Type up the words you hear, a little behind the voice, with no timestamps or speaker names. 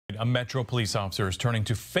A Metro police officer is turning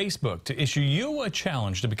to Facebook to issue you a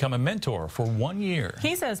challenge to become a mentor for 1 year.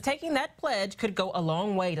 He says taking that pledge could go a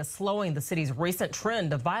long way to slowing the city's recent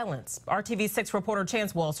trend of violence. RTV6 reporter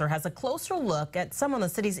Chance Walser has a closer look at some on the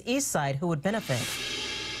city's east side who would benefit.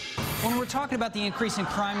 When we're talking about the increase in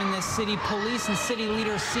crime in this city, police and city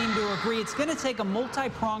leaders seem to agree it's going to take a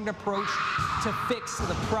multi-pronged approach to fix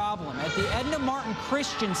the problem. At the Edna Martin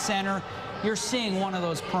Christian Center, you're seeing one of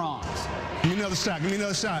those prongs. Give me another shot. Give me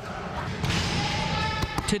another shot.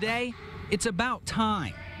 Today, it's about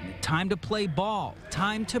time. Time to play ball.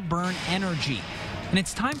 Time to burn energy. And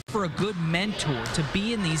it's time for a good mentor to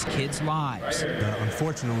be in these kids' lives.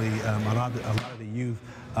 Unfortunately, a lot of the youth,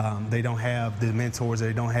 they don't have the mentors,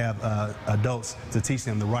 they don't have adults to teach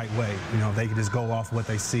them the right way. You know, they can just go off what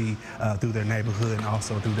they see through their neighborhood and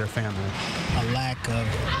also through their family. A lack of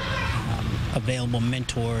available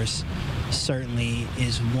mentors certainly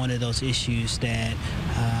is one of those issues that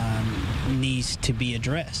needs to be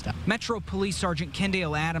addressed. Metro Police Sergeant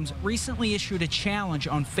Kendale Adams recently issued a challenge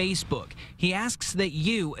on Facebook. He asks that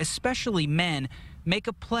you, especially men, make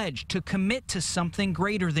a pledge to commit to something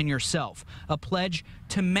greater than yourself, a pledge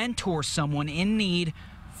to mentor someone in need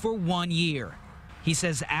for 1 year. He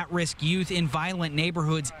says at-risk youth in violent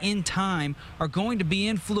neighborhoods in time are going to be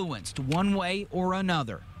influenced one way or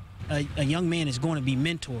another. A young man is going to be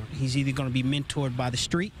mentored. He's either going to be mentored by the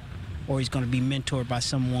street or he's going to be mentored by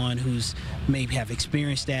someone who's maybe have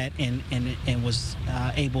experienced that and was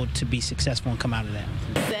able to be successful and come out of that.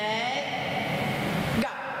 Set,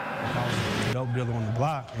 go. Dope dealer on the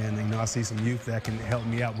block, and you know, I see some youth that can help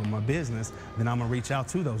me out with my business, then I'm gonna reach out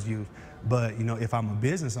to those youth. But you know, if I'm a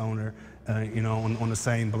business owner, you know, on the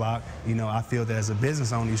same block, you know, I feel that as a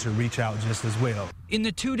business owner, you should reach out just as well. In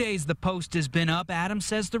the 2 days the post has been up, Adam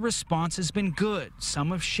says the response has been good.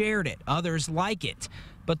 Some have shared it, others like it.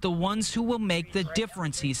 But the ones who will make the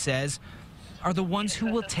difference, he says, are the ones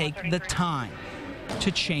who will take the time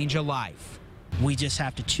to change a life. We just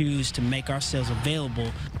have to choose to make ourselves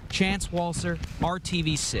available. Chance Walser,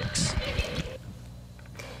 RTV6.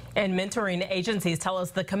 And mentoring agencies tell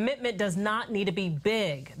us the commitment does not need to be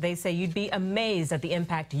big. They say you'd be amazed at the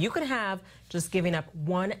impact you can have just giving up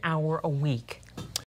 1 hour a week.